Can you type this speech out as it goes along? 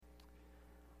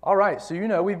All right,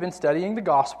 so we've been studying the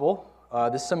gospel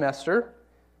this semester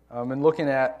and looking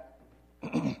at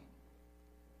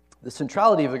the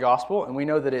centrality of the gospel, and we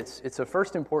know that it's of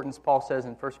first importance, Paul says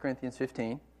in 1 Corinthians 15.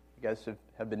 You guys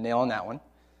have been nailing that one.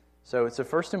 So it's of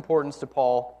first importance to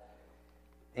Paul,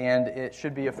 and it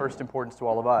should be of first importance to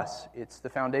all of us. It's the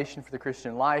foundation for the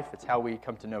Christian life. It's how we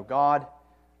come to know God.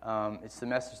 It's the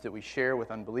message that we share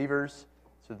with unbelievers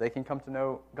so they can come to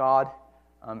know God.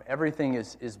 Everything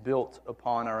is built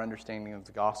upon our understanding of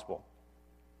the gospel.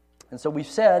 And so we've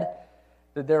said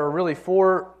that there are really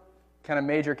four kind of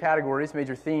major categories,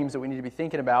 major themes that we need to be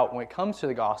thinking about when it comes to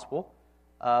the gospel.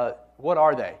 What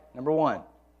are they? Number one,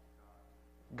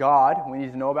 God. We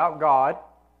need to know about God.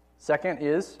 Second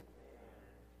is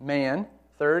man.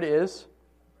 Third is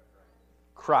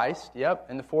Christ. Yep.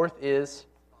 And the fourth is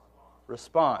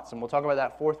response. And we'll talk about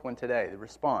that fourth one today, the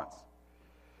response.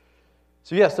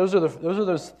 So yes, those are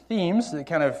those themes that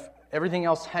kind of everything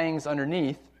else hangs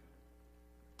underneath.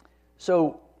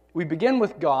 So we begin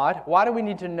with God. Why do we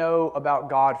need to know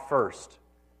about God first?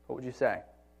 What would you say?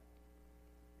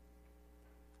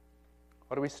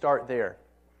 Why do we start there?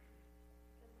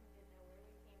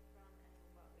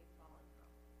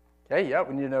 Okay, yeah,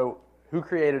 we need to know who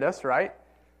created us, right?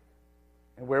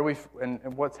 And where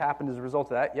and what's happened as a result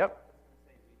of that. Yep.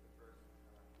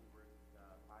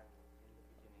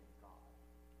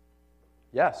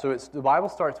 Yeah, so the Bible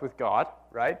starts with God,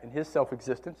 right? In His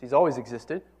self-existence. He's always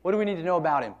existed. What do we need to know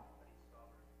about Him?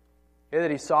 Okay, that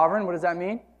He's sovereign. What does that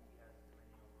mean?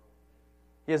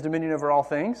 He has dominion over all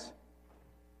things.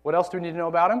 What else do we need to know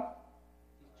about Him?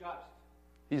 He's just.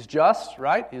 He's just,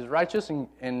 right? He's righteous,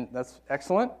 and that's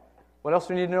excellent. What else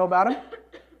do we need to know about Him?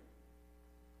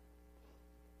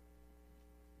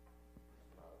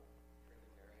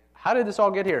 How did this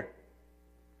all get here?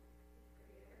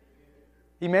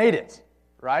 He made it.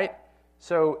 Right?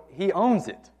 So He owns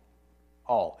it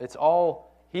all. It's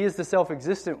all, He is the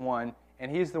self-existent one,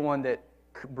 and He's the one that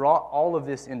brought all of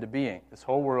this into being. This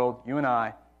whole world, you and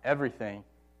I, everything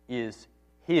is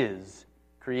His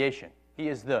creation. He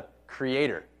is the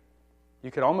creator.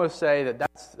 You could almost say that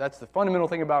that's the fundamental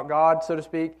thing about God, so to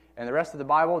speak, and the rest of the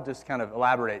Bible just kind of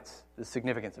elaborates the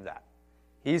significance of that.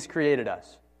 He's created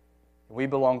us. We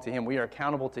belong to Him. We are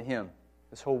accountable to Him.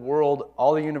 This whole world,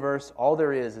 all the universe, all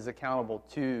there is accountable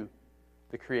to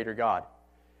the Creator God.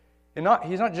 And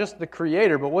He's not just the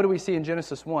Creator, but what do we see in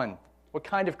Genesis 1? What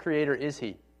kind of Creator is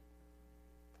He?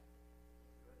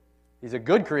 He's a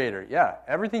good Creator, yeah.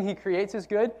 Everything He creates is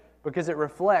good because it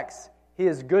reflects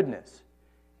His goodness.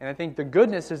 And I think the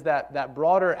goodness is that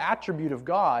broader attribute of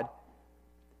God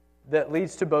that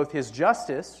leads to both His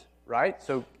justice, right?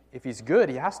 So if He's good,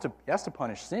 He has to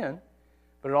punish sin,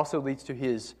 but it also leads to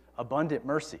His abundant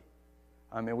mercy.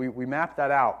 And we mapped that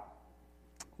out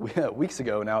weeks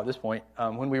ago now at this point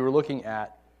when we were looking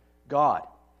at God.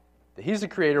 That He's the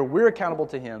creator, we're accountable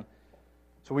to Him.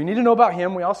 So we need to know about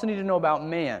Him, we also need to know about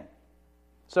man.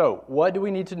 So, what do we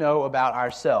need to know about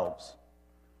ourselves?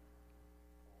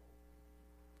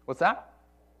 What's that?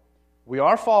 We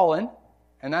are fallen,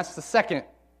 and that's the second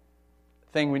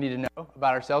thing we need to know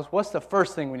about ourselves. What's the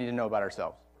first thing we need to know about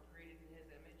ourselves? We're created in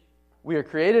His image. We are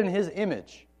created in His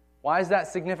image. Why is that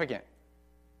significant?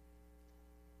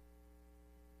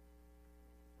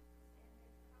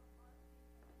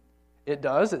 It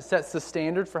does. It sets the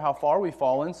standard for how far we've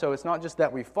fallen. So it's not just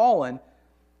that we've fallen,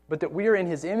 but that we are in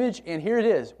His image. And here it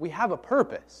is. We have a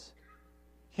purpose.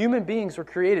 Human beings were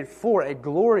created for a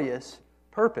glorious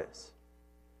purpose.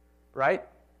 Right?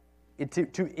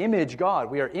 To image God.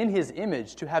 We are in His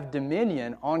image to have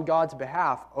dominion on God's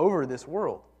behalf over this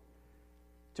world.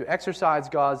 To exercise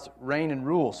God's reign and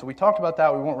rule. So we talked about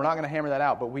that. We're not going to hammer that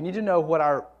out, but we need to know what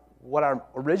our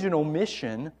original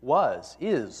mission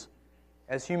is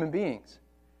as human beings.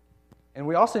 And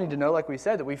we also need to know, like we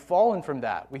said, that we've fallen from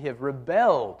that. We have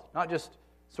rebelled, not just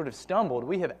sort of stumbled.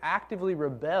 We have actively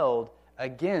rebelled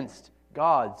against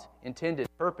God's intended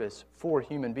purpose for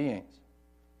human beings.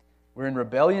 We're in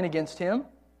rebellion against Him.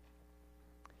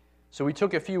 So we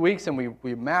took a few weeks and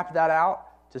we mapped that out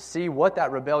to see what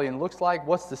that rebellion looks like,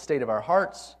 what's the state of our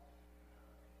hearts,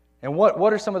 and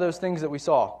what are some of those things that we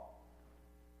saw?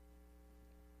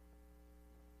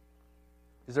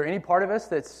 Is there any part of us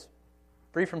that's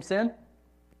free from sin?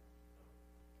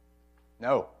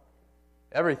 No.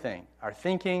 Everything. Our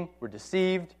thinking, we're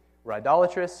deceived, we're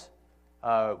idolatrous,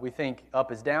 we think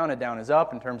up is down and down is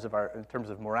up in terms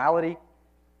of morality.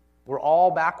 We're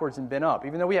all backwards and bent up.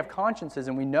 Even though we have consciences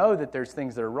and we know that there's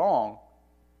things that are wrong,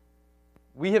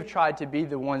 we have tried to be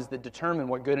the ones that determine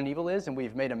what good and evil is, and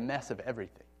we've made a mess of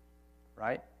everything,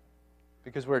 right?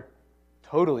 Because we're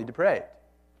totally depraved.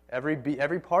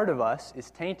 Every part of us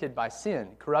is tainted by sin,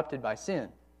 corrupted by sin.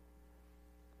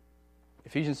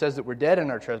 Ephesians says that we're dead in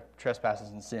our trespasses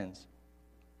and sins.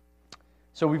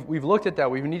 So we've looked at that.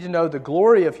 We need to know the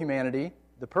glory of humanity,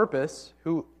 the purpose,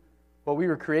 what we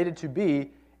were created to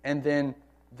be, and then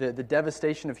the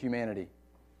devastation of humanity.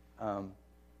 And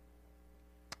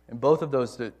both of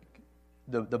those,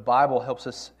 the Bible helps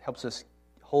us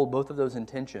hold both of those in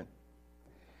tension.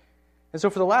 And so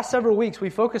for the last several weeks, we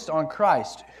focused on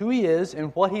Christ, who He is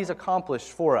and what He's accomplished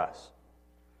for us.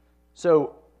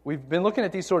 So we've been looking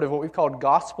at these sort of what we've called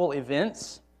gospel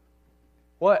events.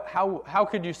 How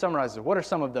could you summarize it? What are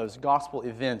some of those gospel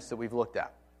events that we've looked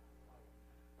at?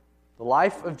 The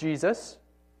life of Jesus.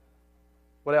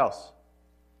 What else?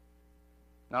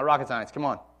 Not rocket science, come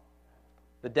on.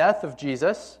 The death of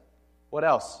Jesus. What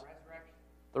else? Resurrection.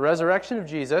 The resurrection of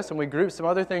Jesus, and we grouped some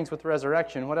other things with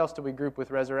resurrection. What else did we group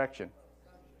with resurrection?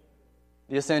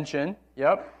 The ascension,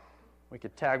 yep. We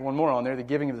could tag one more on there, the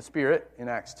giving of the Spirit in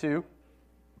Acts 2.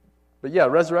 But yeah,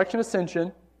 resurrection,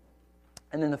 ascension.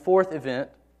 And then the fourth event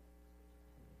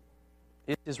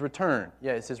is His return.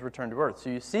 Yeah, it's His return to earth. So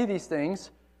you see these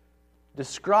things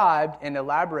described and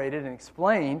elaborated and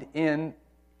explained in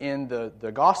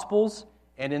the Gospels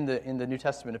and in the New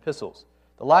Testament epistles.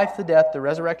 The life, the death, the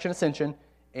resurrection, ascension,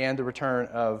 and the return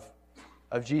of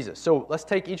Jesus. So let's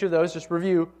take each of those, just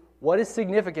review what is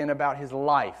significant about His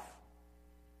life.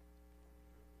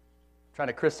 I'm trying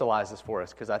to crystallize this for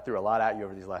us because I threw a lot at you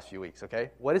over these last few weeks,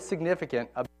 okay? What is significant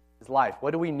about His life?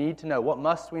 What do we need to know? What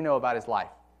must we know about His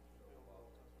life?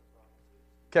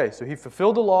 Okay, so He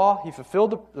fulfilled the law. He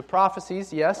fulfilled the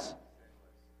prophecies, yes.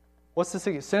 What's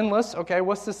the sinless? Okay,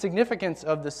 what's the significance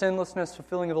of the sinlessness,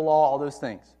 fulfilling of the law, all those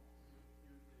things?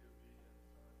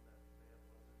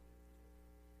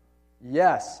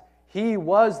 Yes, He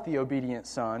was the obedient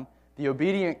Son, the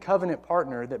obedient covenant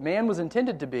partner that man was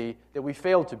intended to be, that we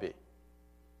failed to be.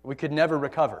 We could never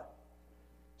recover.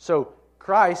 So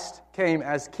Christ came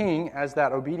as King, as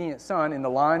that obedient Son in the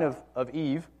line of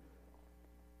Eve,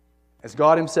 as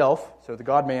God Himself, so the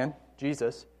God-man,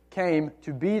 Jesus, came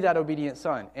to be that obedient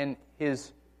Son. And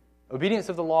His obedience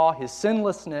of the law, His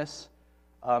sinlessness,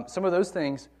 some of those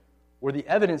things were the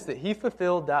evidence that He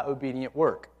fulfilled that obedient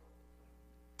work.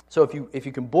 So if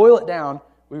you can boil it down,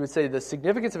 we would say the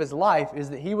significance of His life is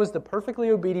that He was the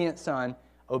perfectly obedient Son,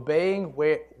 obeying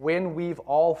when we've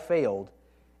all failed,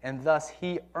 and thus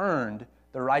He earned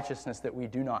the righteousness that we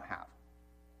do not have.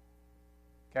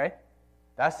 Okay?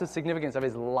 That's the significance of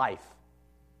His life.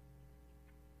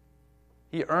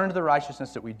 He earned the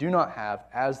righteousness that we do not have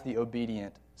as the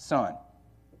obedient Son.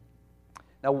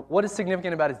 Now, what is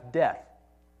significant about His death?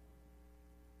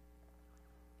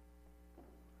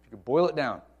 If you could boil it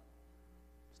down,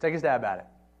 let's take a stab at it.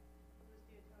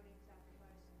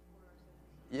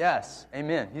 Yes,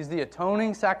 amen. He's the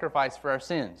atoning sacrifice for our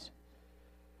sins.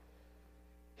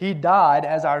 He died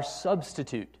as our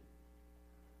substitute.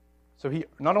 So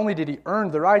not only did He earn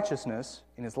the righteousness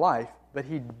in His life, but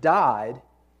He died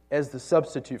as the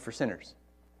substitute for sinners.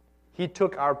 He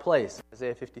took our place,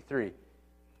 Isaiah 53.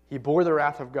 He bore the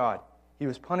wrath of God. He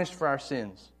was punished for our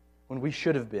sins when we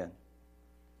should have been.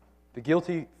 The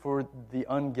guilty for the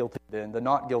unguilty, then, the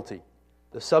not guilty.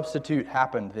 The substitute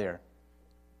happened there.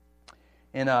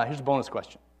 And here's a bonus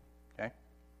question. Okay?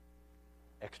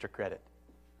 Extra credit.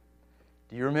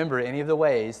 Do you remember any of the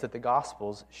ways that the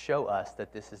Gospels show us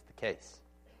that this is the case?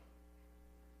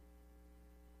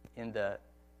 In the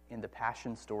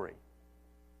Passion story.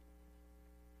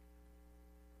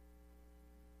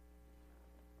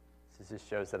 This just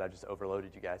shows that I just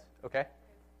overloaded you guys. Okay? Pilate,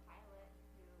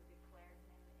 who declared him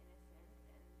innocent, and there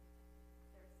were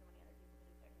so many other people who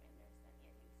took him in there, and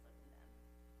yet he was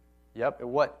slipping them. Yep.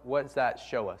 And what does that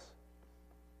show us?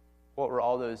 What were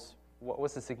all those?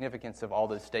 What's the significance of all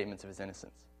those statements of His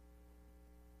innocence?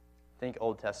 Think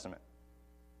Old Testament.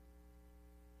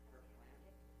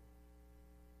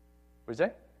 What did you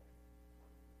say?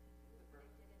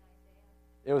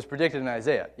 It was predicted in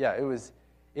Isaiah. Yeah,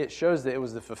 it shows that it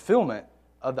was the fulfillment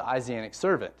of the Isaianic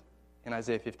servant in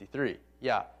Isaiah 53.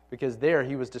 Yeah, because there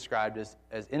he was described as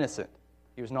innocent.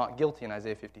 He was not guilty in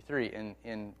Isaiah 53.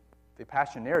 In the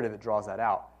Passion narrative, it draws that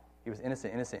out. He was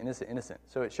innocent, innocent, innocent, innocent.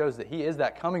 So it shows that He is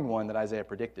that coming one that Isaiah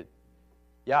predicted.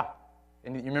 Yeah.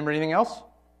 And you remember anything else?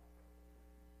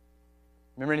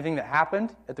 Remember anything that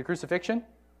happened at the crucifixion?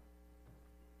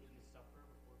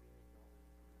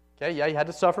 Okay, yeah, He had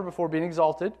to suffer before being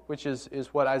exalted, which is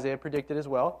what Isaiah predicted as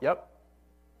well. Yep.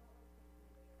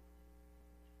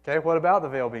 Okay, what about the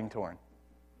veil being torn?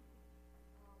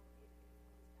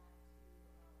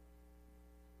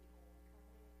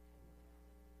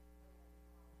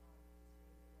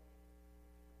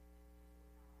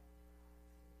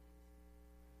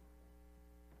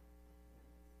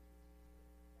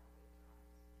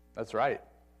 That's right.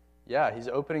 Yeah, he's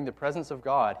opening the presence of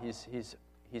God. He's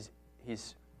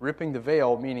ripping the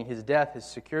veil, meaning his death has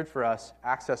secured for us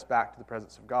access back to the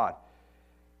presence of God.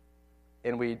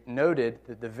 And we noted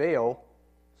that the veil,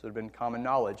 so it had been common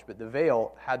knowledge, but the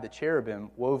veil had the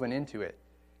cherubim woven into it.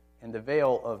 And the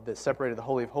veil that separated the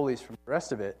Holy of Holies from the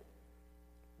rest of it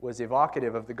was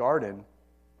evocative of the garden,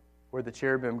 where the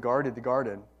cherubim guarded the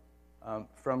garden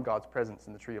from God's presence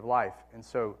in the tree of life. And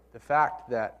so the fact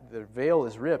that the veil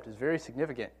is ripped is very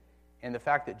significant. And the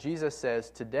fact that Jesus says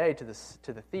today to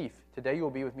the thief, "Today you will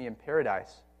be with me in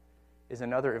paradise," is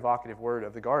another evocative word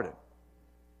of the garden.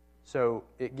 So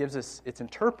it's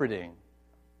interpreting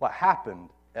what happened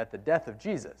at the death of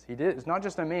Jesus. It's not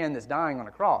just a man that's dying on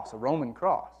a cross, a Roman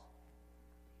cross.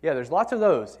 Yeah, there's lots of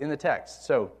those in the text.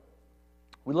 So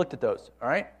we looked at those, all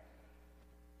right?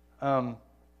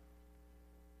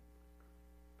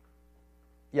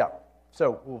 Yeah,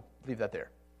 so we'll leave that there.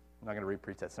 I'm not going to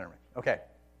re-preach that sermon. Okay.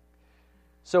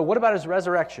 So what about his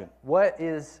resurrection?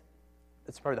 It's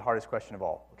probably the hardest question of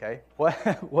all, okay?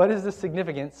 What is the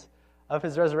significance of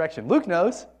his resurrection? Luke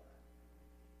knows.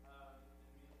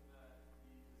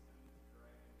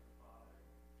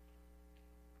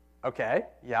 Okay,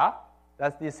 yeah.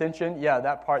 That's the ascension. Yeah,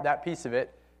 that piece of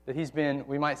it, that he's been,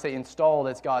 we might say, installed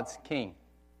as God's king,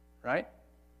 right?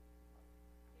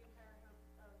 The entire hope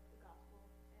of the gospel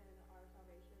and our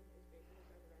salvation is based on his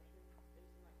resurrection. Based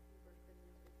on like 1 Corinthians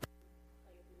 15.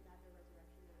 Like if we have no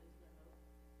resurrection, there is no hope.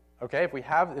 Okay,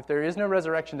 if there is no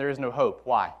resurrection, there is no hope.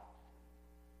 Why?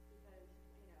 Because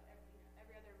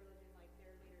every other religion, like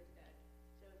their leader is dead.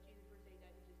 So if Jesus were to stay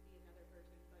dead, he'd just be another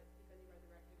person. But because he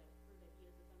resurrected, that's proof that he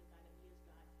is the Son of God, that he is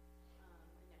God,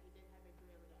 and that he did have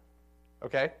victory over death.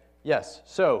 Okay, yes.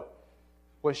 So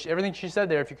everything she said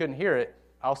there, if you couldn't hear it,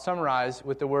 I'll summarize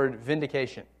with the word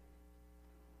vindication.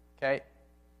 Okay?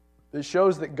 It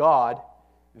shows that God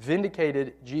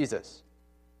vindicated Jesus.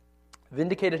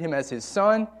 Vindicated him as his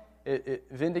son. It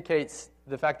vindicates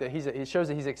the fact that it shows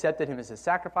that he's accepted him as his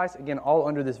sacrifice. Again, all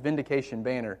under this vindication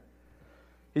banner.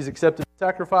 He's accepted the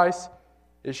sacrifice.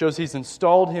 It shows he's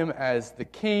installed him as the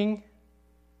king.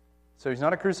 So he's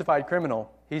not a crucified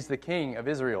criminal. He's the king of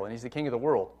Israel, and he's the king of the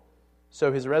world.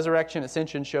 So his resurrection,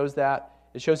 ascension shows that.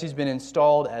 It shows he's been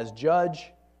installed as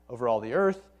judge over all the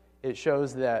earth. It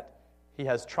shows that he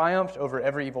has triumphed over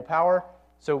every evil power.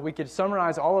 So we could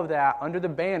summarize all of that under the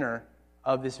banner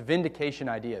of this vindication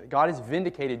idea. God has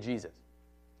vindicated Jesus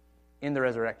in the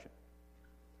resurrection.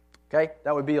 Okay?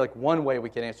 That would be like one way we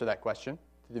could answer that question,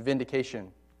 through the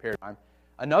vindication paradigm.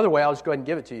 Another way, I'll just go ahead and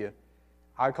give it to you.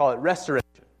 I call it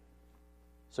restoration.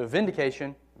 So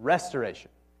vindication, restoration.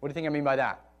 What do you think I mean by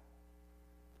that?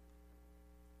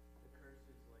 The curse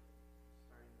is like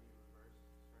starting to be reversed,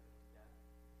 starting with death,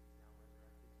 now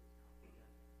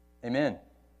resurrected, Amen.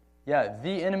 Yeah,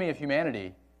 the enemy of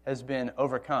humanity has been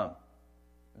overcome.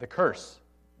 The curse,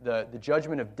 the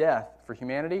judgment of death for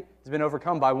humanity has been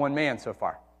overcome by one man so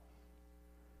far.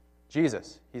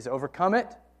 Jesus. He's overcome it.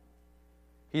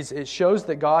 It shows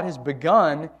that God has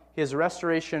begun his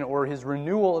restoration or his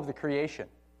renewal of the creation.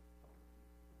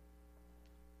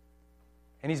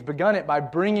 And he's begun it by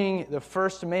bringing the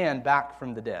first man back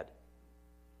from the dead.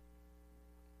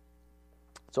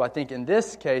 So I think in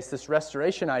this case, this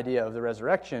restoration idea of the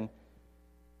resurrection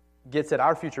gets at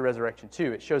our future resurrection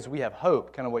too. It shows we have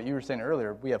hope, kind of what you were saying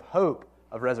earlier. We have hope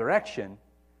of resurrection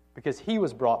because he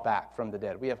was brought back from the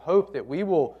dead. We have hope that we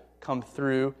will come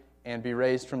through and be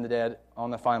raised from the dead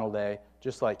on the final day,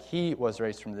 just like he was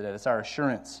raised from the dead. It's our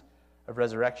assurance of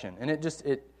resurrection. And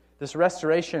this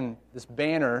restoration, this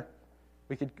banner,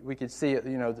 we could see it,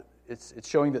 it's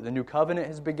showing that the new covenant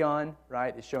has begun,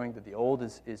 right? It's showing that the old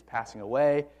is passing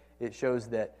away. It shows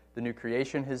that the new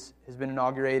creation has been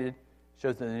inaugurated. It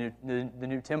shows that the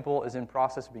new temple is in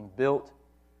process of being built.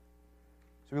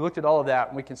 So we looked at all of that,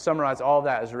 and we can summarize all of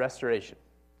that as restoration,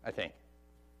 I think.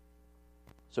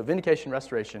 So vindication,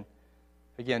 restoration.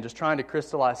 Again, just trying to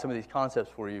crystallize some of these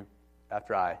concepts for you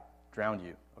after I drowned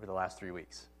you over the last 3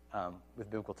 weeks with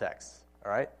biblical texts,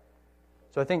 all right?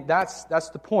 So I think that's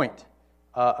the point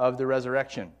of the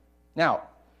resurrection. Now,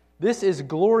 this is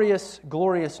glorious,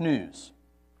 glorious news,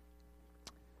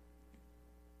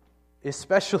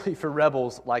 especially for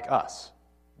rebels like us,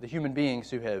 the human beings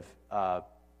who have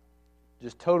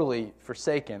just totally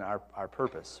forsaken our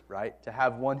purpose, right? To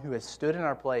have one who has stood in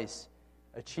our place,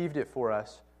 achieved it for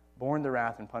us, borne the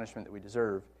wrath and punishment that we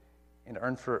deserve, and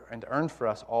earned for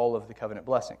us all of the covenant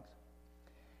blessings.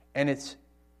 And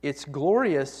it's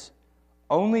glorious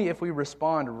only if we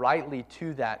respond rightly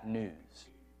to that news.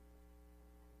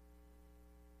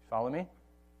 Follow me?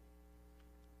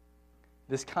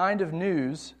 This kind of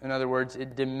news, in other words,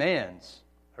 it demands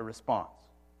a a response.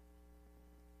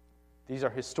 These are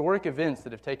historic events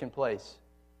that have taken place.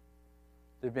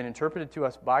 They've been interpreted to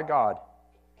us by God,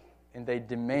 and they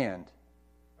demand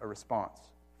a response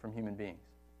from human beings.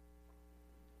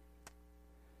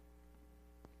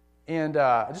 And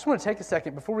I just want to take a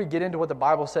second, before we get into what the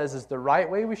Bible says is the right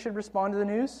way we should respond to the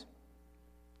news,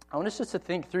 I want us just to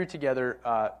think through together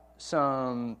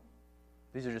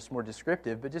these are just more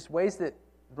descriptive, but just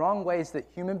wrong ways that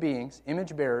human beings,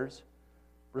 image bearers,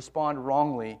 respond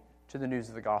wrongly to the news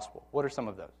of the gospel. What are some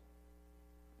of those?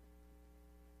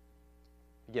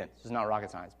 Again, this is not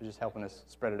rocket science, but just helping us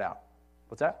spread it out.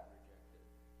 What's that?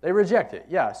 They reject it.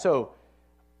 Yeah. So,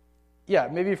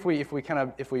 maybe if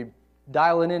we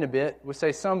dial it in a bit, we'll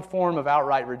say some form of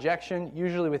outright rejection,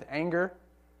 usually with anger.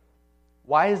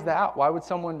 Why is that? Why would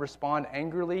someone respond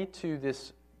angrily to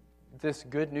this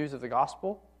good news of the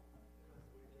gospel?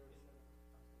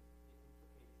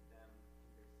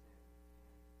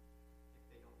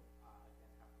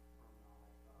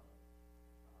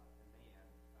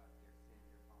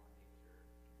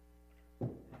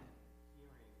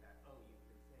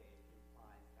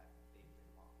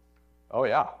 Oh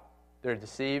yeah, they're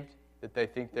deceived, that they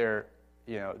think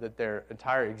that their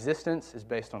entire existence is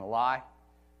based on a lie,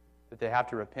 that they have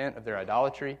to repent of their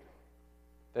idolatry.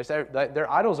 They say they're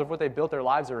idols of what they built their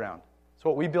lives around. It's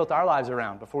what we built our lives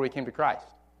around before we came to Christ.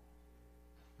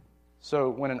 So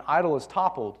when an idol is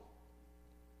toppled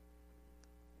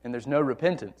and there's no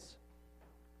repentance,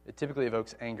 it typically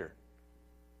evokes anger.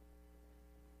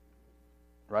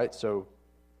 Right? So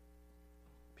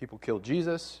people killed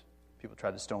Jesus. People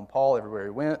tried to stone Paul everywhere he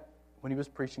went when he was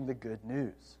preaching the good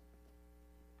news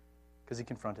because he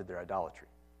confronted their idolatry.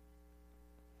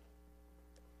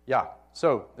 Yeah,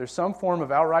 so there's some form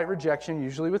of outright rejection,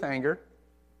 usually with anger.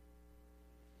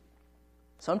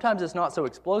 Sometimes it's not so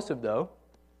explosive, though.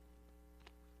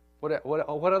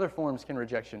 What other forms can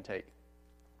rejection take?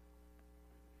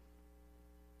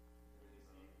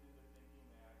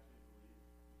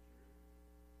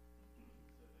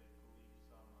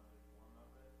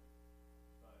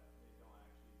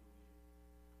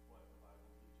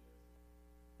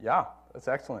 Yeah, that's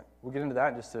excellent. We'll get into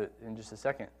that in just a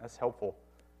second. That's helpful.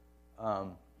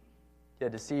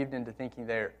 Deceived into thinking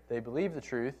they believe the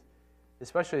truth,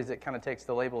 especially as it kind of takes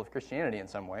the label of Christianity in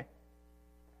some way.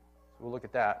 So we'll look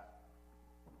at that.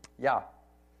 Yeah.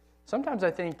 Sometimes I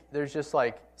think there's just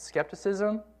like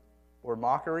skepticism or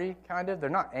mockery, kind of. They're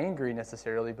not angry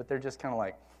necessarily, but they're just kind of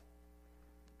like,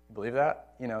 you believe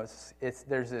that?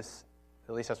 There's this,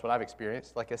 at least that's what I've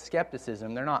experienced, like a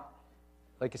skepticism. They're not,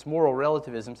 like it's moral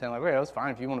relativism, saying like, wait, that's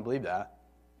fine if you want to believe that,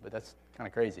 but that's kind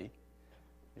of crazy.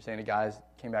 You're saying a guy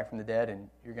came back from the dead, and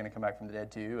you're going to come back from the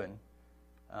dead too,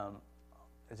 and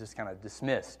it's just kind of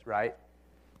dismissed, right?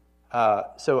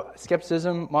 So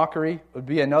skepticism, mockery would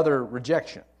be another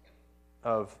rejection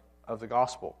of the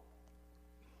gospel.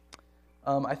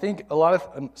 I think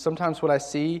sometimes what I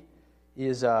see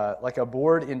is like a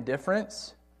bored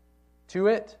indifference to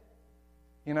it.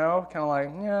 Kind of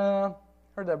like, yeah,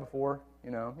 heard that before.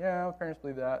 Yeah, my parents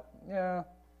believe that. Yeah,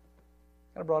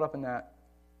 kind of brought up in that.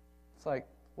 It's like,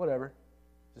 whatever.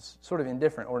 Just sort of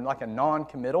indifferent or like a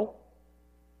non-committal.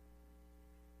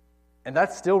 And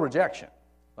that's still rejection.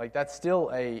 Like that's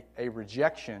still a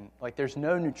rejection. Like there's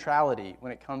no neutrality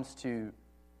when it comes to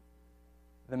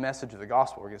the message of the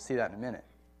gospel. We're going to see that in a minute.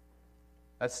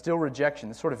 That's still rejection.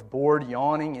 This sort of bored,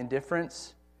 yawning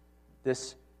indifference.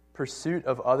 This pursuit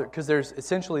of other, because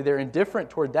they're indifferent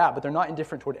toward that, but they're not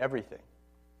indifferent toward everything.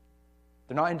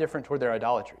 They're not indifferent toward their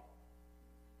idolatry.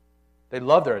 They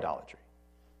love their idolatry.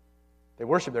 They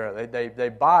worship they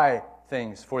buy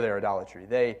things for their idolatry.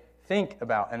 They think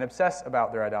about and obsess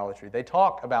about their idolatry. They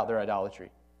talk about their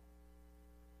idolatry.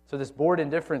 So this bored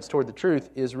indifference toward the truth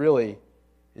is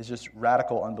just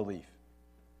radical unbelief.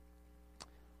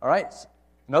 All right,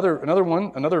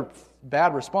 another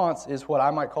bad response is what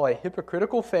I might call a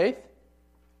hypocritical faith.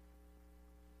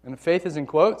 And faith is in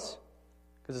quotes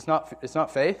because it's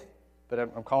not faith, but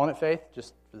I'm calling it faith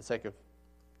just for the sake of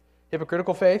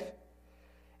hypocritical faith.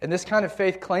 And this kind of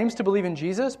faith claims to believe in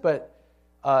Jesus, but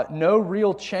no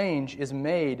real change is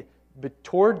made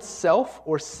toward self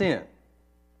or sin.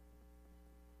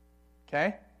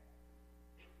 Okay?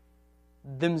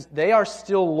 They are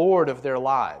still Lord of their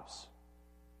lives.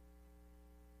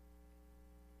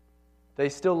 They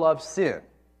still love sin.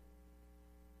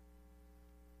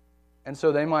 And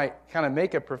so they might kind of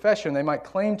make a profession, they might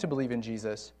claim to believe in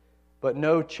Jesus, but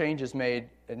no change is made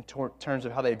in terms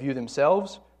of how they view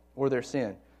themselves or their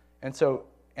sin. And so,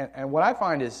 and what I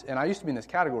find is, and I used to be in this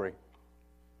category,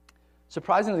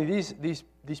 surprisingly,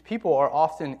 these people are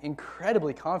often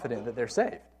incredibly confident that they're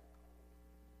saved.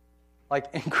 like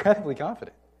incredibly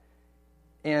confident.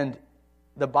 And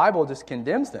the Bible just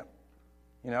condemns them,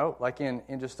 like in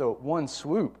just a one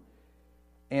swoop.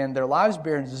 And their lives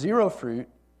bear zero fruit,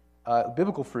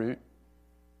 biblical fruit,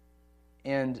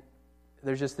 and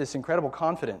there's just this incredible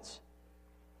confidence.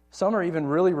 Some are even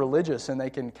really religious, and they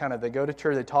go to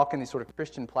church, they talk in these sort of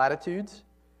Christian platitudes,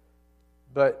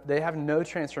 but they have no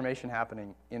transformation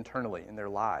happening internally in their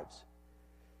lives.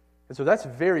 And so that's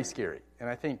very scary. And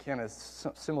I think kind of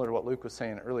similar to what Luke was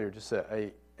saying earlier, just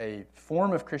a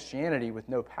form of Christianity with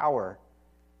no power,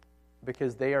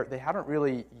 because they haven't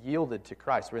really yielded to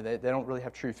Christ, where they don't really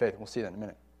have true faith. We'll see that in a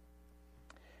minute.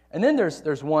 And then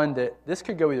there's one that this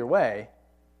could go either way,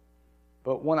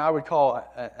 but one I would call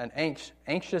an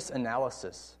anxious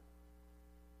analysis.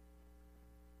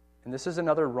 And this is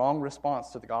another wrong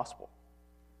response to the gospel.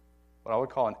 What I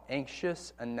would call an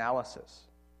anxious analysis.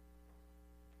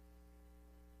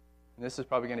 And this is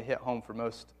probably going to hit home for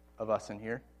most of us in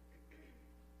here.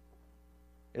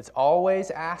 It's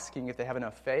always asking if they have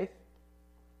enough faith.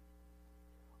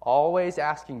 Always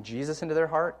asking Jesus into their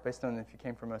heart, based on if you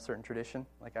came from a certain tradition,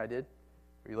 like I did,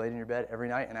 where you laid in your bed every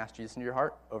night and asked Jesus into your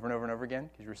heart over and over and over again,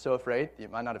 because you were so afraid that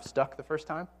it might not have stuck the first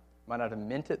time, might not have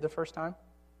meant it the first time.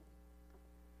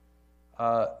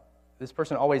 This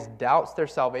person always doubts their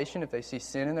salvation if they see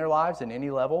sin in their lives at any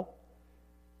level.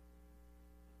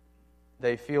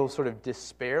 They feel sort of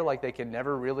despair, like they can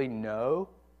never really know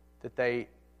that they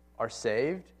are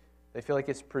saved. They feel like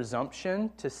it's presumption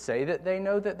to say that they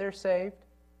know that they're saved.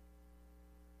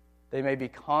 They may be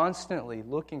constantly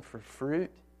looking for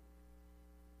fruit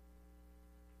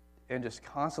and just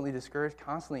constantly discouraged,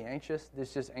 constantly anxious.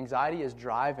 Anxiety is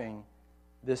driving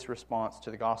this response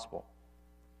to the gospel.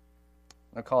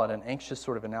 I'll call it an anxious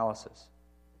sort of analysis.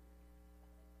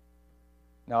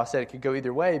 Now, I said it could go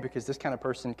either way, because this kind of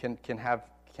person can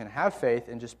have faith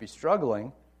and just be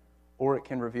struggling, or it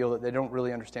can reveal that they don't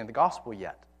really understand the gospel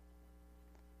yet.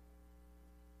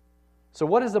 So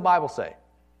what does the Bible say?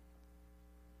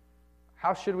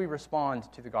 How should we respond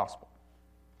to the gospel?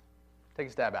 Take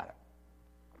a stab at it.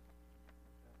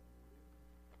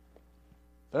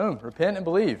 Boom, repent and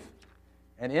believe.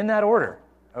 And in that order,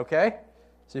 okay?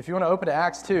 So if you want to open to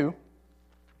Acts 2,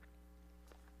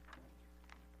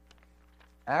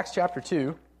 Acts chapter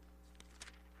 2,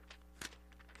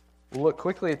 we'll look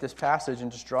quickly at this passage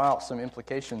and just draw out some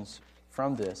implications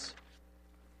from this.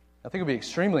 I think it'll be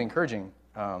extremely encouraging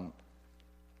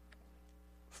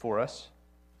for us.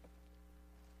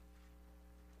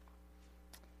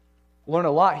 We'll learn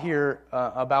a lot here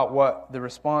about what the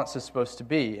response is supposed to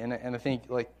be. And I think,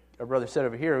 like our brother said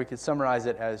over here, we could summarize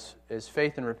it as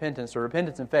faith and repentance, or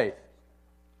repentance and faith.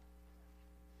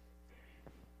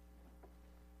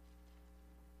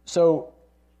 So,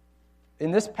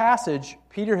 in this passage,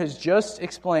 Peter has just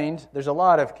explained, there's a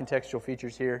lot of contextual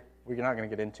features here we're not going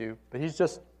to get into, but he's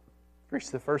just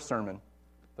preached the first sermon,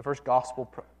 the first gospel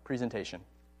presentation,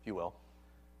 if you will,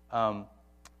 to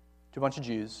a bunch of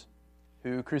Jews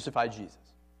who crucified Jesus.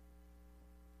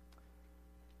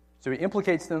 So he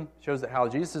implicates them, shows that how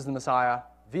Jesus is the Messiah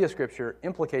via Scripture,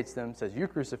 implicates them, says, you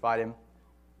crucified him,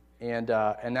 and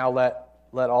now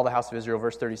let all the house of Israel,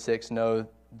 verse 36, know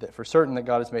that for certain that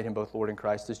God has made him both Lord and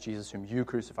Christ, this Jesus whom you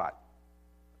crucified.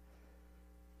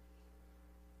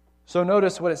 So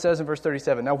notice what it says in verse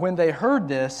 37. Now when they heard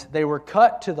this, they were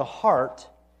cut to the heart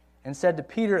and said to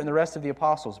Peter and the rest of the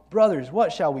apostles, brothers,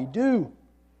 what shall we do?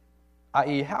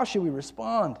 I.e., how should we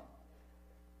respond?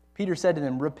 Peter said to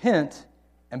them, repent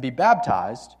and be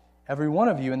baptized, every one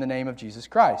of you, in the name of Jesus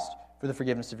Christ, for the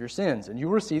forgiveness of your sins, and you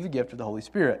will receive the gift of the Holy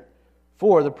Spirit.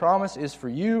 For the promise is for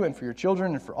you and for your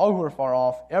children and for all who are far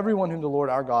off, everyone whom the Lord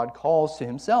our God calls to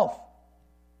himself.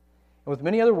 And with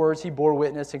many other words he bore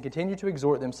witness and continued to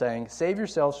exhort them, saying, save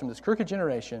yourselves from this crooked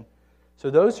generation. So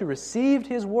those who received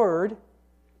his word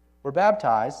were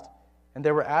baptized, and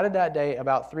there were added that day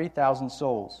about 3,000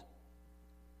 souls.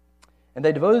 And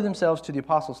they devoted themselves to the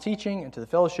apostles' teaching and to the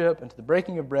fellowship and to the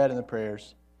breaking of bread and the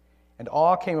prayers. And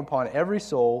awe came upon every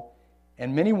soul,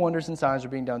 and many wonders and signs were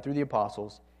being done through the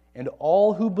apostles. And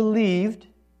all who believed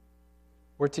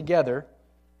were together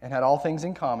and had all things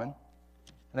in common.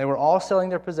 And they were all selling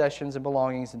their possessions and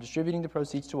belongings and distributing the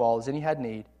proceeds to all as any had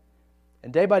need.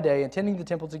 And day by day, attending the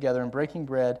temple together and breaking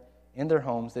bread in their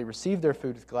homes, they received their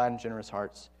food with glad and generous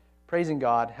hearts, praising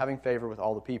God, having favor with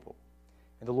all the people.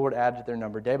 And the Lord added to their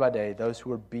number day by day those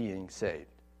who were being saved.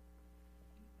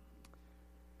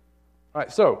 All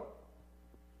right, so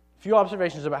a few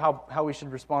observations about how we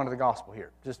should respond to the gospel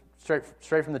here, just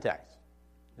straight from the text.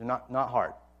 They're not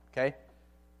hard, okay?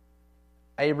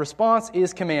 A response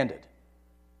is commanded.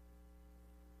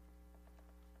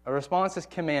 A response is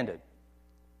commanded.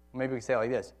 Maybe we can say it like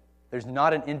this. There's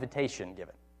not an invitation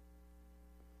given.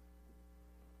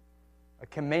 A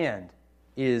command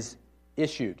is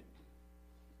issued.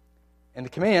 And the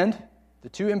command, the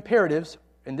two imperatives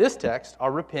in this text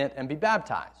are repent and be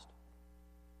baptized.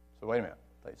 So wait a minute.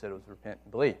 I thought you said it was repent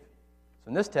and believe. So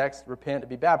in this text, repent and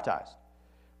be baptized.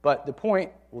 But the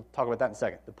point, we'll talk about that in a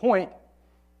second. The point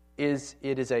is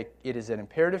it is an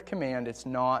imperative command. It's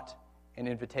not an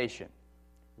invitation.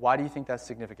 Why do you think that's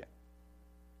significant?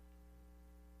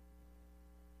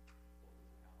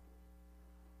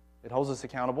 It holds us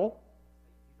accountable.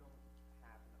 You don't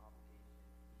have an obligation to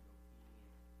be obedient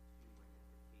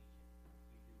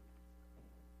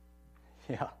to an invitation. You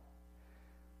do it. Yeah,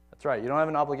 that's right. You don't have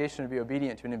an obligation to be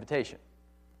obedient to an invitation.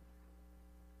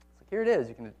 It's like, here it is.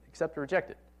 You can accept or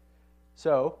reject it.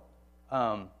 So,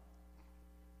 how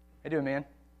you doing, man?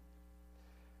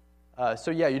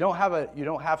 So yeah, you don't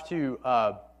have to,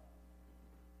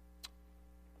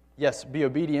 yes, be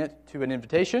obedient to an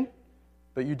invitation,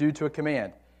 but you do to a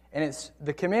command. And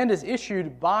the command is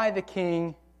issued by the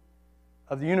King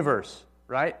of the universe,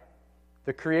 right?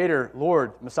 The Creator,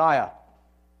 Lord, Messiah.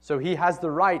 So he has the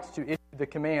right to issue the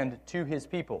command to his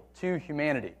people, to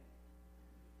humanity.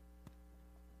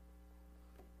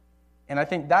 And I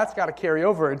think that's got to carry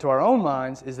over into our own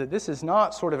minds, is that this is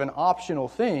not sort of an optional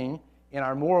thing in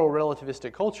our moral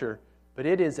relativistic culture, but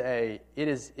it is a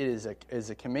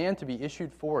command to be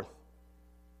issued forth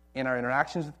in our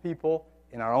interactions with people,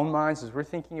 in our own minds as we're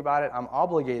thinking about it. I'm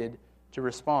obligated to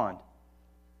respond.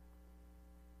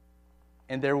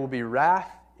 And there will be wrath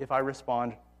if I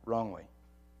respond wrongly.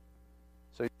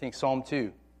 So you think Psalm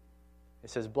 2. It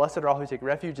says, "Blessed are all who take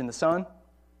refuge in the Son,"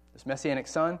 this Messianic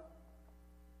Son,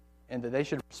 and that they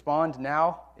should respond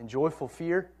now in joyful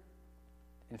fear,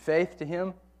 in faith to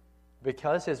Him,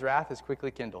 because His wrath is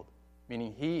quickly kindled.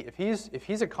 Meaning, if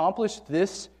He's accomplished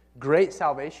this great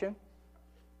salvation,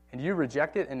 and you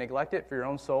reject it and neglect it for your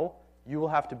own soul, you will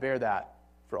have to bear that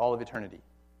for all of eternity.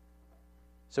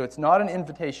 So it's not an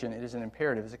invitation, it is an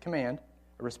imperative, it's a command.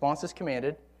 A response is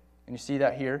commanded, and you see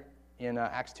that here in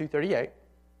Acts 2:38.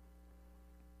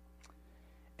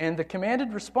 And the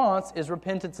commanded response is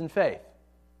repentance and faith.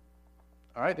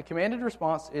 All right, the commanded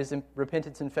response is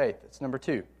repentance and faith. It's number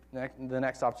 2, the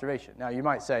next observation. Now you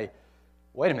might say,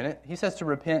 wait a minute, he says to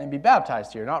repent and be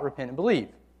baptized here, not repent and believe.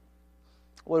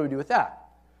 What do we do with that?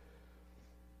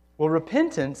 Well,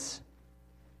 repentance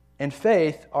and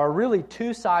faith are really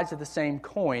two sides of the same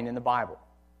coin in the Bible.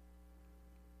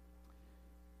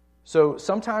 So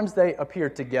sometimes they appear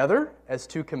together as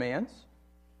two commands.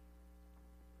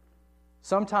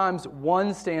 Sometimes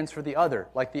one stands for the other,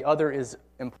 like the other is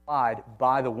implied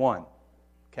by the one.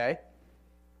 Okay?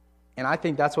 And I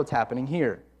think that's what's happening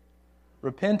here.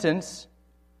 Repentance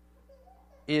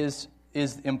is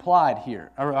implied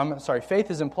here.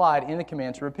 Faith is implied in the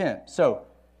command to repent. So,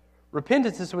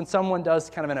 repentance is when someone does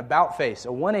kind of an about face,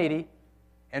 a 180,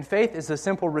 and faith is the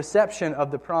simple reception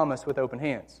of the promise with open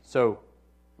hands. So,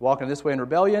 walking this way in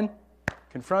rebellion,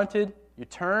 confronted, you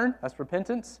turn, that's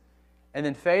repentance, and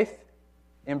then faith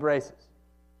embraces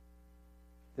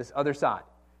this other side.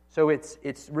 So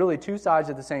it's really two sides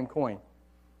of the same coin.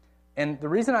 And the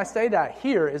reason I say that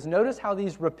here is notice how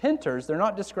these repenters, they're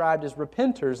not described as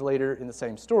repenters later in the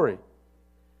same story.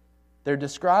 They're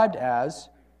described as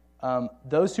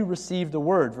those who received the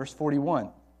word, verse 41.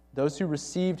 Those who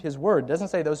received his word. It doesn't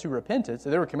say those who repented, so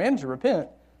they were commanded to repent.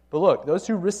 But look, those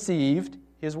who received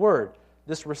his word.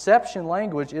 This reception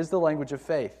language is the language of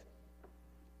faith.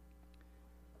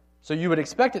 So you would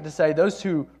expect it to say those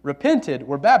who repented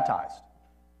were baptized,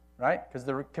 right? Because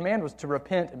the command was to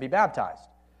repent and be baptized.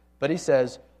 But he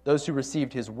says those who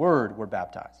received his word were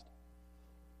baptized.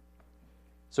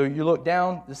 So you look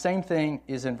down, the same thing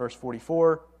is in verse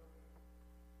 44.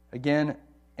 Again,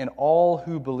 and all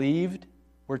who believed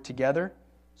were together.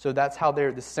 So that's how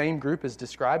the same group is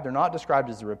described. They're not described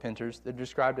as the repenters. They're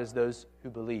described as those who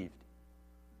believed.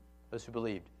 Those who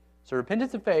believed. So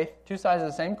repentance and faith, two sides of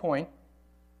the same coin.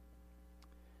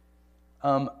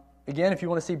 Again, if you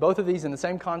want to see both of these in the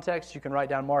same context, you can write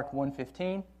down Mark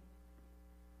 1:15,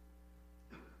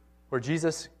 where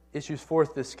Jesus issues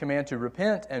forth this command to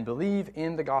repent and believe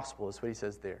in the gospel, is what he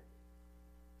says there.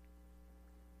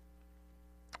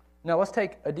 Now let's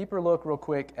take a deeper look real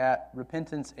quick at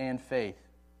repentance and faith.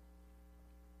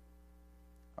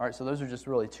 All right, so those are just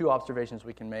really two observations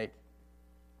we can make.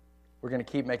 We're going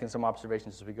to keep making some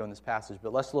observations as we go in this passage,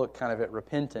 but let's look kind of at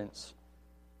repentance.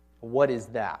 What is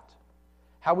that?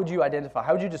 How would you identify,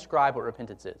 how would you describe what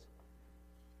repentance is?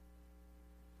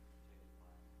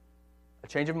 A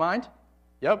change of mind?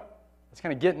 Yep. It's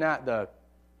kind of getting at the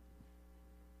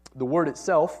word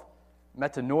itself,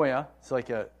 metanoia. It's like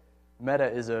Meta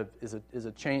is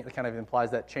a change that kind of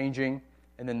implies that changing.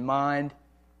 And then mind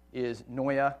is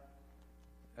noia.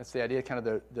 That's the idea, kind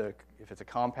of the if it's a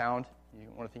compound, you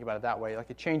want to think about it that way, like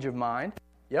a change of mind.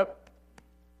 Yep.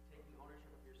 Taking ownership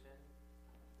of your sin.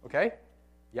 Okay.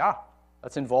 Yeah.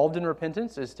 That's involved in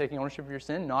repentance, is taking ownership of your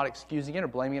sin, not excusing it or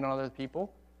blaming it on other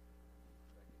people.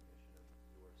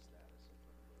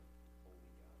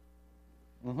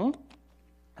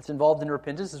 That's involved in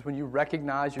repentance is when you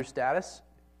recognize your status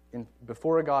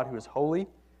before a God who is holy,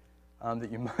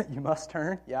 that you must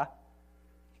turn. Yeah.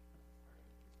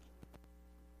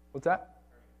 What's that?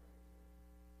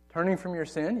 Turning from your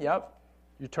sin. Yep.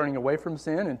 You're turning away from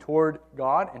sin and toward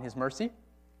God and His mercy.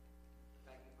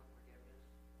 Begging for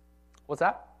forgiveness. What's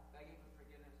that? Begging for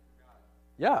forgiveness from God.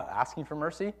 Yeah, asking for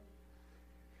mercy.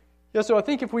 Yeah, so I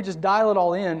think if we just dial it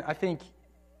all in, I think,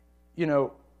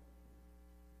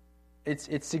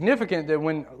 it's significant that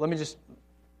let me just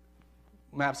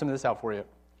map some of this out for you.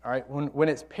 All right, when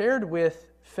it's paired with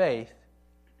faith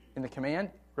in the command,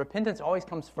 repentance always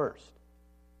comes first.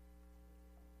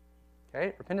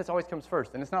 Okay, repentance always comes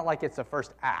first, and it's not like it's a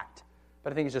first act,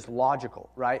 but I think it's just logical,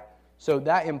 right? So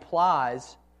that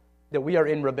implies that we are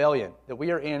in rebellion, that we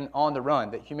are on the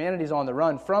run, that humanity is on the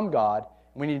run from God,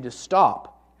 and we need to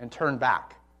stop and turn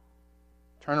back,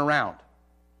 turn around.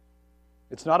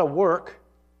 It's not a work.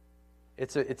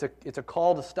 It's a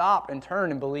call to stop and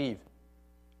turn and believe,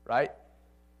 right?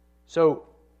 So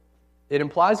it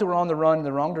implies that we're on the run in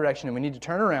the wrong direction and we need to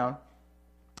turn around.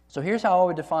 So here's how I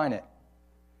would define it.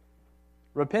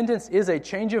 Repentance is a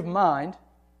change of mind,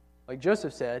 like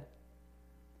Joseph said,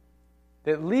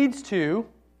 that leads to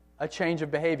a change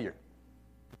of behavior.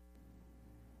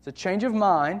 It's a change of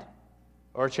mind,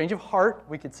 or a change of heart,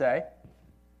 we could say.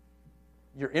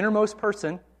 Your innermost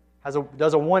person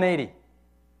does a 180.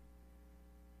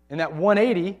 And that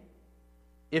 180,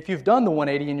 if you've done the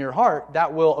 180 in your heart,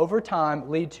 that will over time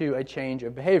lead to a change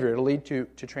of behavior. It'll lead to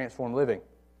transformed living.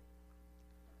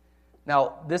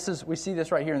 Now, we see this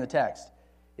right here in the text.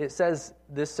 This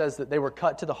says that they were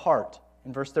cut to the heart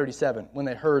in verse 37 when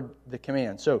they heard the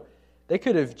command. So they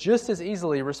could have just as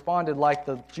easily responded like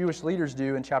the Jewish leaders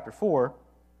do in chapter 4.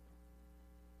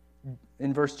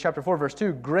 In chapter 4, verse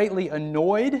 2, greatly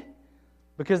annoyed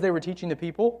because they were teaching the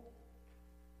people.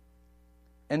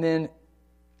 And then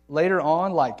later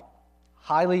on, like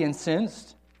highly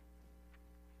incensed.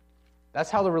 That's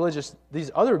how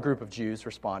these other group of Jews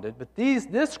responded. But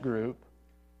this group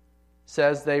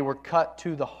says they were cut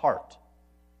to the heart.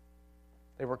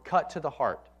 They were cut to the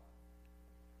heart.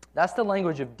 That's the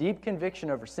language of deep conviction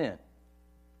over sin.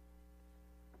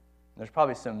 There's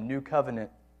probably some new covenant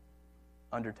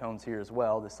undertones here as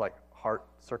well, this like heart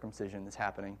circumcision that's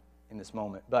happening in this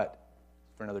moment. But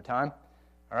for another time,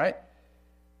 all right?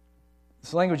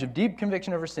 This language of deep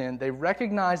conviction over sin. They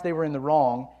recognized they were in the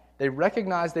wrong. They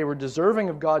recognized they were deserving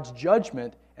of God's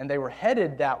judgment, and they were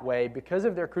headed that way because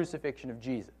of their crucifixion of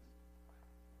Jesus.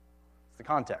 It's the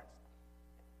context.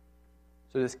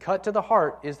 So this cut to the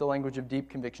heart is the language of deep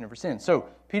conviction over sin. So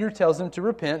Peter tells them to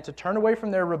repent, to turn away from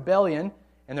their rebellion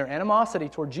and their animosity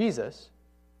toward Jesus,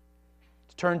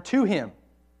 to turn to Him,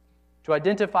 to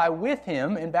identify with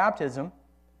Him in baptism,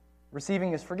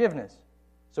 receiving His forgiveness.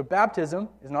 So baptism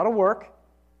is not a work.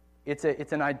 It's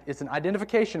an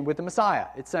identification with the Messiah.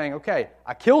 It's saying, okay,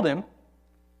 I killed Him,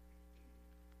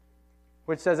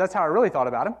 which says that's how I really thought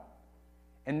about Him.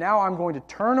 And now I'm going to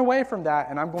turn away from that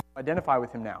and I'm going to identify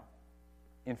with Him now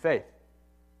in faith.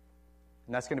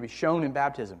 And that's going to be shown in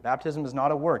baptism. Baptism is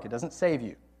not a work. It doesn't save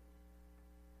you.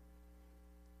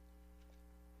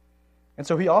 And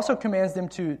so he also commands them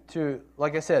to,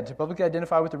 like I said, to publicly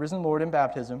identify with the risen Lord in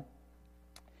baptism.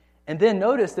 And then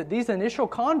notice that these initial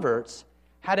converts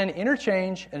had an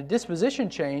interchange and a disposition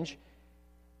change,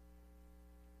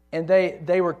 and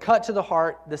they were cut to the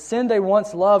heart. The sin they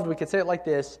once loved, we could say it like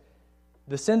this,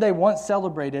 the sin they once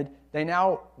celebrated, they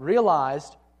now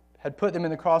realized had put them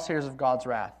in the crosshairs of God's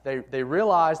wrath. They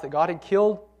realized that God had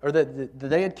killed, or that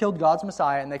they had killed God's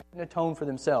Messiah, and they couldn't atone for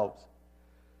themselves.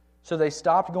 So they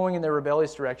stopped going in their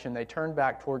rebellious direction. They turned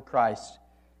back toward Christ.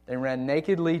 They ran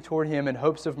nakedly toward Him in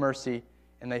hopes of mercy,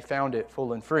 and they found it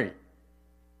full and free.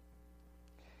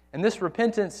 And this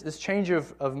repentance, this change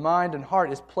of mind and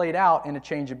heart is played out in a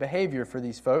change of behavior for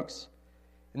these folks.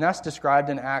 And that's described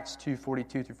in Acts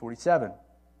 2:42 through 47.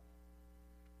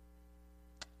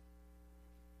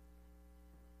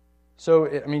 So,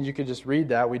 you could just read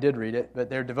that. We did read it. But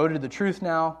they're devoted to the truth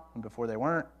now, and before they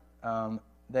weren't.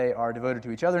 They are devoted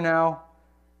to each other now.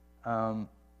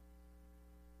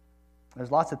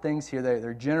 There's lots of things here.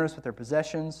 They're generous with their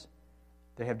possessions.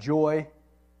 They have joy.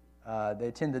 They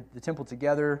attend the temple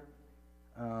together.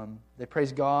 They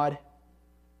praise God.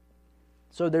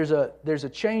 So there's a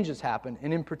change that's happened,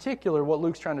 and in particular, what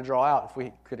Luke's trying to draw out, if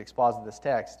we could exposit this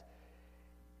text,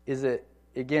 is that,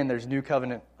 again, there's new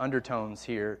covenant undertones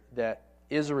here that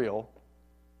Israel,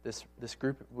 this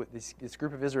group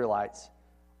of Israelites,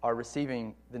 are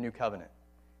receiving the new covenant.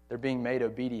 They're being made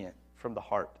obedient from the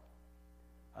heart,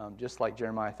 just like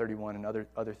Jeremiah 31 and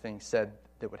other things said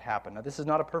that would happen. Now, this is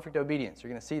not a perfect obedience. You're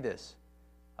going to see this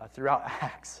throughout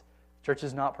Acts. The church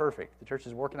is not perfect. The church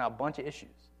is working out a bunch of issues.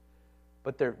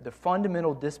 But the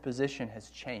fundamental disposition has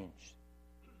changed.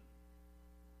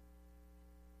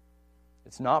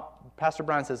 It's not, Pastor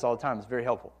Brian says all the time, it's very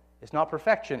helpful. It's not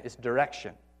perfection, it's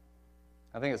direction.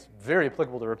 I think it's very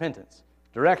applicable to repentance.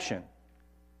 Direction.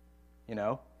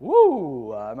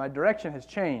 My direction has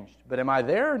changed. But am I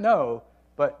there? No.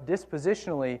 But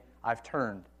dispositionally, I've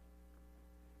turned.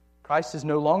 Christ is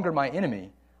no longer my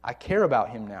enemy. I care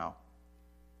about him now.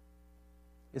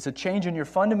 It's a change in your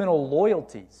fundamental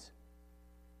loyalties.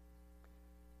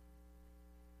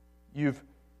 You've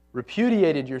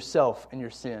repudiated yourself and your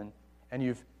sin, and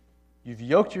you've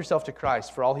yoked yourself to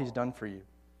Christ for all he's done for you.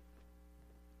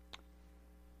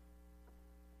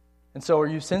 And so are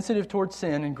you sensitive towards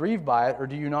sin and grieved by it, or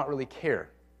do you not really care?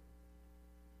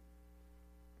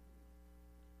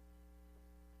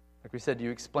 Like we said, do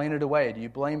you explain it away? Do you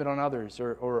blame it on others?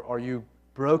 Or are you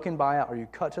broken by it? Are you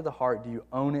cut to the heart? Do you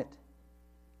own it?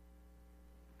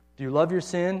 Do you love your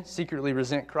sin, secretly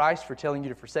resent Christ for telling you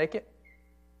to forsake it?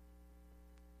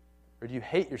 Or do you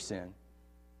hate your sin?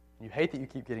 You hate that you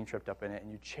keep getting tripped up in it,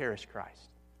 and you cherish Christ.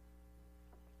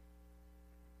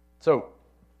 So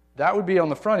that would be on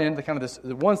the front end,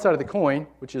 the one side of the coin,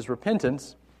 which is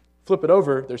repentance. Flip it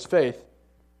over, there's faith.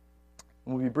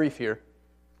 And we'll be brief here.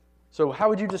 So how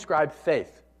would you describe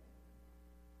faith?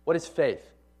 What is faith?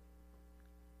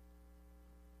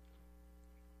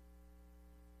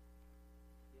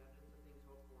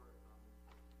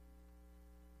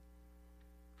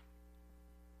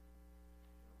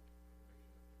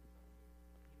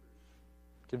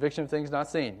 Conviction of things not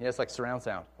seen. Yeah, it's like surround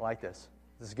sound. I like this.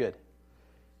 This is good.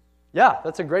 Yeah,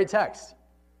 that's a great text.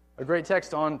 A great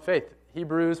text on faith.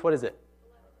 Hebrews, what is it?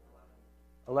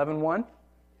 11:1?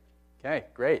 Okay,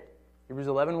 great. Hebrews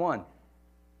 11:1.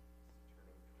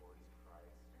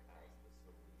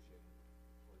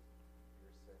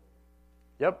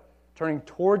 Yep, turning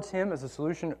towards him as a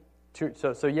solution.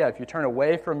 So if you turn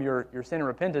away from your sin and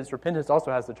repentance also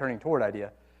has the turning toward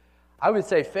idea. I would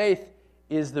say faith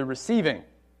is the receiving.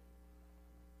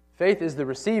 Faith is the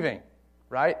receiving,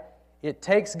 right? It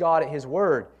takes God at his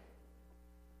word.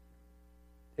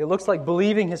 It looks like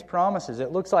believing his promises.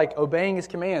 It looks like obeying his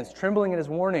commands, trembling at his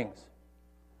warnings.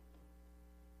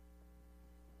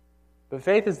 But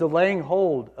faith is the laying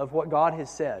hold of what God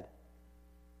has said.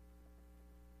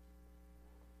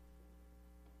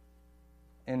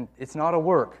 And it's not a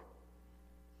work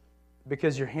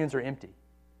because your hands are empty.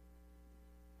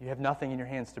 You have nothing in your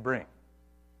hands to bring.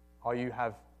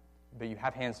 But you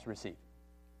have hands to receive.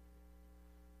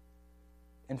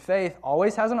 And faith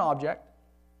always has an object,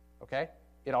 okay?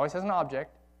 It always has an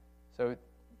object. So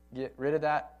get rid of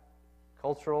that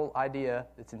cultural idea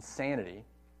that's insanity.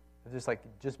 It's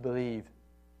just believe.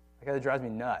 That drives me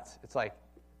nuts. It's like,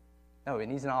 no, it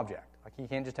needs an object. You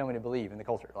can't just tell me to believe in the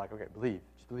culture. Okay, believe,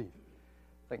 just believe.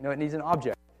 No, it needs an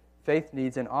object. Faith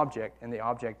needs an object, and the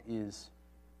object is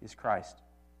Christ.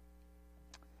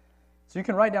 So you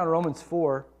can write down Romans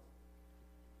 4.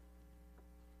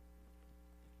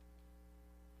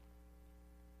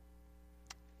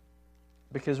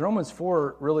 Because Romans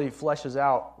 4 really fleshes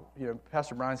out,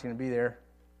 Pastor Brian's going to be there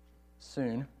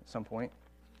soon at some point.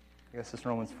 I guess it's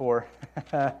Romans 4.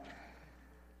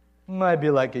 Might be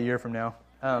like a year from now.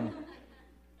 So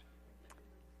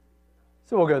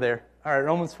we'll go there. All right,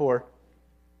 Romans 4.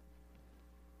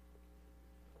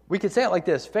 We could say it like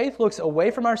this. Faith looks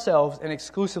away from ourselves and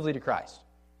exclusively to Christ.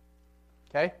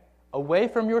 Okay? Away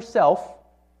from yourself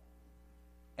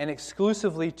and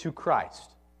exclusively to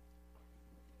Christ.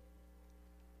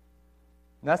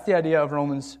 And that's the idea of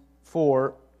Romans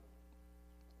 4,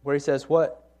 where he says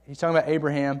what? He's talking about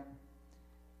Abraham.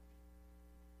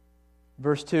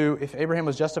 Verse 2, if Abraham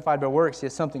was justified by works, he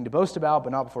has something to boast about,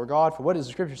 but not before God. For what does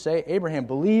the Scripture say? Abraham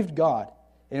believed God,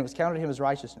 and it was counted to him as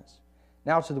righteousness.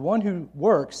 Now to the one who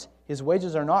works, his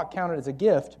wages are not counted as a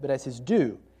gift, but as his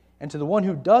due. And to the one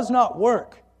who does not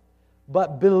work,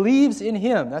 but believes in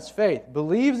him, that's faith,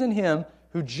 believes in him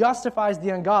who justifies the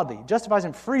ungodly, justifies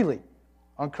him freely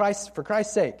for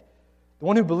Christ's sake. The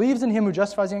one who believes in him who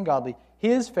justifies the ungodly,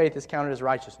 his faith is counted as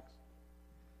righteousness.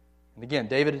 And again,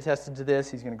 David attested to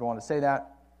this. He's going to go on to say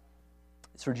that.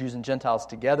 It's for Jews and Gentiles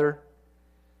together.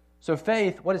 So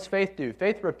faith, what does faith do?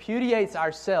 Faith repudiates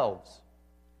ourselves.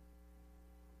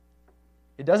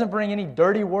 It doesn't bring any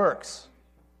dirty works.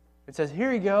 It says,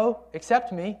 here you go,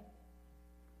 accept me.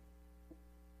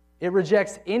 It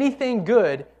rejects anything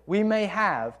good we may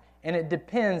have, and it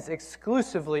depends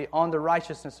exclusively on the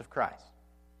righteousness of Christ.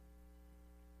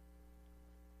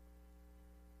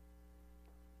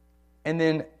 And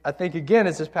then I think again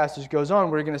as this passage goes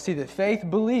on, we're going to see that faith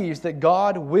believes that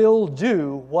God will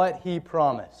do what He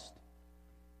promised.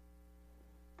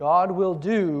 God will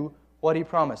do what He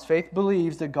promised. Faith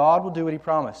believes that God will do what He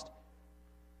promised.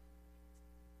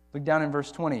 Look down in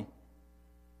verse 20.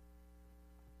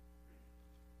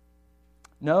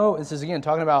 No, this is again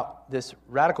talking about this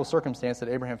radical circumstance that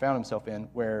Abraham found himself in,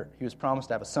 where he was promised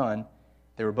to have a son.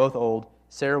 They were both old.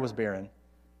 Sarah was barren.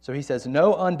 So he says,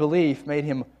 no unbelief made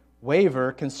him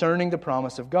waver concerning the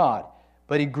promise of God,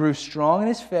 but he grew strong in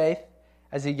his faith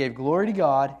as he gave glory to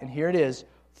God, and here it is,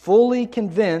 fully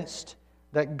convinced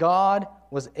that God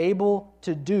was able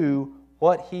to do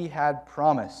what He had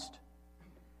promised.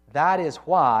 That is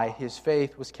why his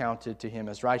faith was counted to him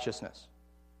as righteousness.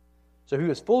 So he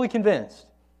was fully convinced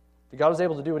that God was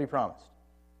able to do what He promised.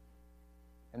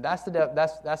 And that's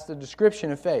the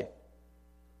description of faith.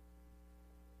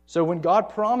 So when God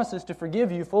promises to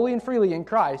forgive you fully and freely in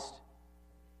Christ,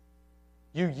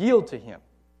 you yield to Him.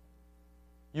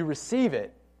 You receive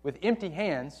it with empty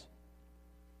hands,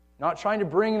 not trying to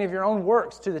bring any of your own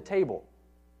works to the table.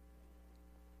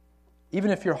 Even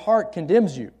if your heart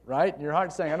condemns you, right? And your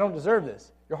heart's saying, I don't deserve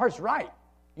this. Your heart's right.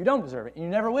 You don't deserve it, and you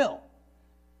never will.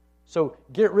 So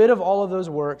get rid of all of those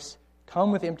works.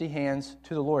 Come with empty hands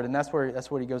to the Lord. And that's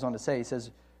what he goes on to say. He says,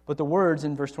 but the words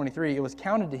in verse 23, it was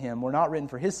counted to him, were not written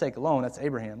for his sake alone, that's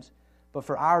Abraham's, but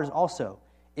for ours also.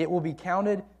 It will be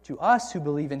counted to us who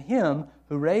believe in Him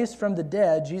who raised from the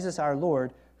dead Jesus our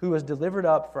Lord, who was delivered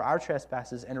up for our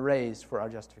trespasses and raised for our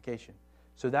justification.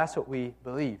 So that's what we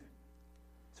believe.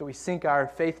 So we sink our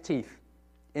faith teeth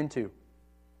into.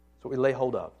 That's what we lay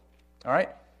hold of. All right?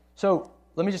 So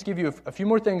let me just give you a few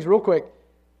more things real quick.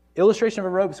 Illustration of a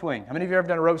rope swing. How many of you have ever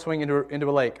done a rope swing into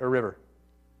a lake or river?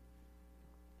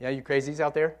 Yeah, you crazies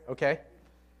out there? Okay.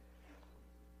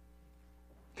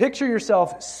 Picture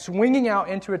yourself swinging out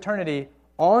into eternity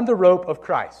on the rope of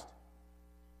Christ.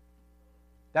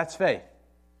 That's faith.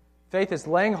 Faith is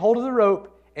laying hold of the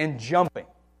rope and jumping,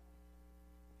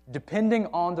 depending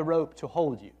on the rope to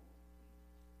hold you.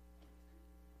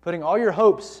 Putting all your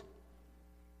hopes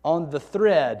on the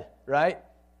thread, right?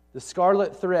 The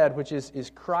scarlet thread, which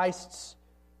is Christ's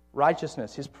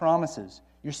righteousness, His promises.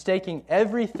 You're staking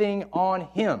everything on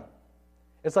Him.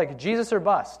 It's like Jesus or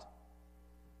bust.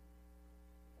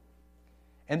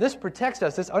 And this protects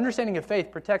us, this understanding of faith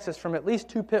protects us from at least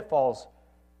two pitfalls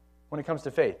when it comes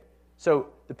to faith. So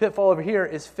the pitfall over here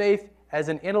is faith as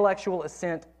an intellectual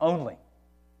assent only.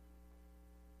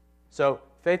 So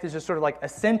faith is just sort of like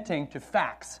assenting to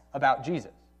facts about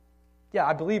Jesus. Yeah,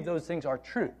 I believe those things are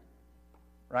true,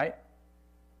 right?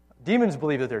 Demons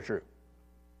believe that they're true.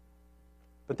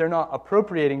 But they're not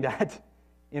appropriating that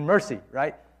in mercy,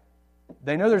 right?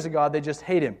 They know there's a God, they just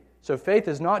hate Him. So faith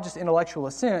is not just intellectual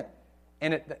assent,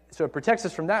 and so it protects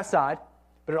us from that side,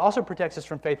 but it also protects us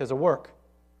from faith as a work.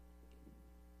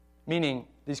 Meaning,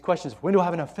 these questions, when do I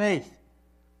have enough faith?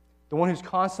 The one who's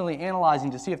constantly analyzing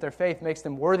to see if their faith makes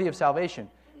them worthy of salvation.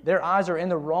 Their eyes are in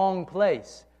the wrong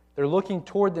place. They're looking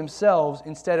toward themselves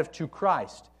instead of to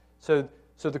Christ. So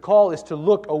the call is to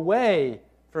look away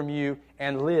from you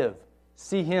and live.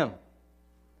 See Him.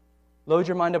 Load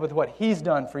your mind up with what He's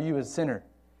done for you as a sinner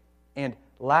and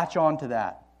latch on to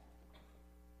that.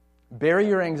 Bury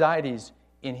your anxieties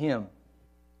in Him.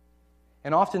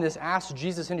 And often this ask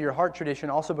Jesus into your heart tradition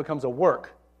also becomes a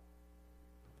work.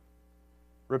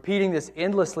 Repeating this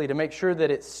endlessly to make sure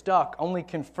that it's stuck only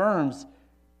confirms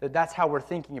that that's how we're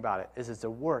thinking about it, is it's a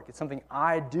work. It's something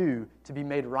I do to be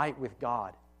made right with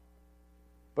God.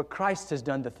 But Christ has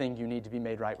done the thing you need to be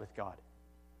made right with God.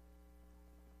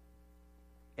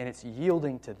 And it's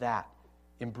yielding to that,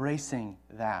 embracing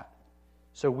that.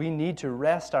 So we need to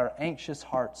rest our anxious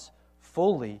hearts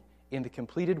fully in the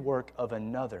completed work of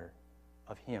another,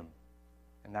 of Him.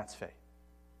 And that's faith.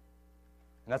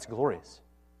 And that's glorious.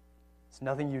 It's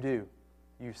nothing you do.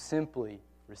 You simply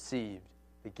received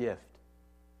the gift.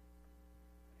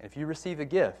 And if you receive the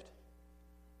gift,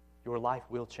 your life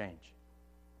will change.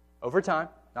 Over time,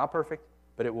 not perfect,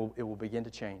 but it will begin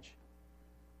to change.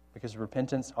 Because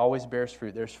repentance always bears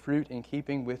fruit. There's fruit in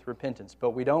keeping with repentance. But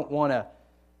we don't want to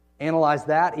analyze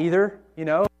that either,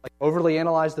 like overly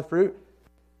analyze the fruit.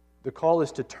 The call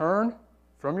is to turn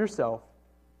from yourself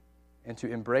and to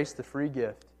embrace the free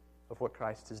gift of what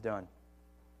Christ has done.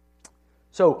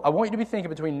 So I want you to be thinking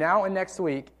between now and next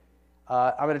week.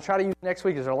 I'm going to try to use next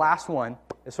week as our last one.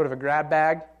 is sort of a grab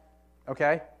bag,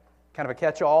 okay? Kind of a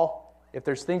catch-all. If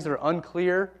there's things that are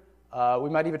unclear, we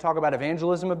might even talk about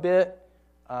evangelism a bit,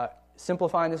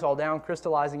 simplifying this all down,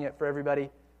 crystallizing it for everybody.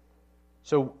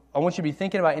 So I want you to be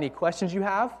thinking about any questions you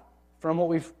have from what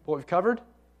we've covered,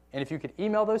 and if you could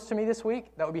email those to me this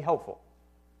week, that would be helpful.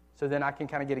 So then I can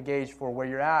kind of get a gauge for where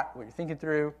you're at, what you're thinking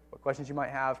through, what questions you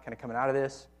might have kind of coming out of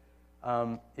this.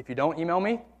 If you don't email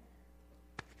me,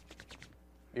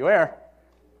 beware.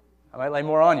 I might lay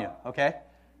more on you, okay?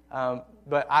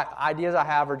 But ideas I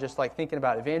have are just like thinking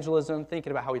about evangelism,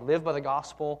 thinking about how we live by the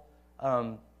gospel,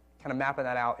 kind of mapping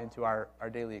that out into our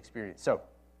daily experience. So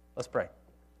let's pray.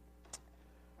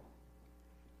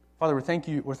 Father,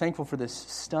 we're thankful for this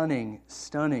stunning,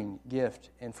 stunning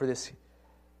gift and for this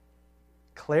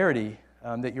clarity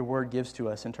that your word gives to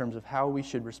us in terms of how we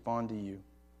should respond to you.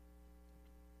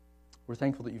 We're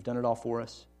thankful that you've done it all for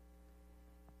us.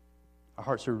 Our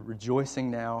hearts are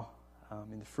rejoicing now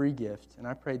in the free gift, and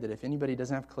I pray that if anybody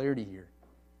doesn't have clarity here,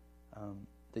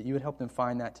 that you would help them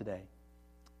find that today.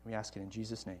 We ask it in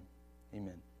Jesus' name.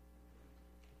 Amen.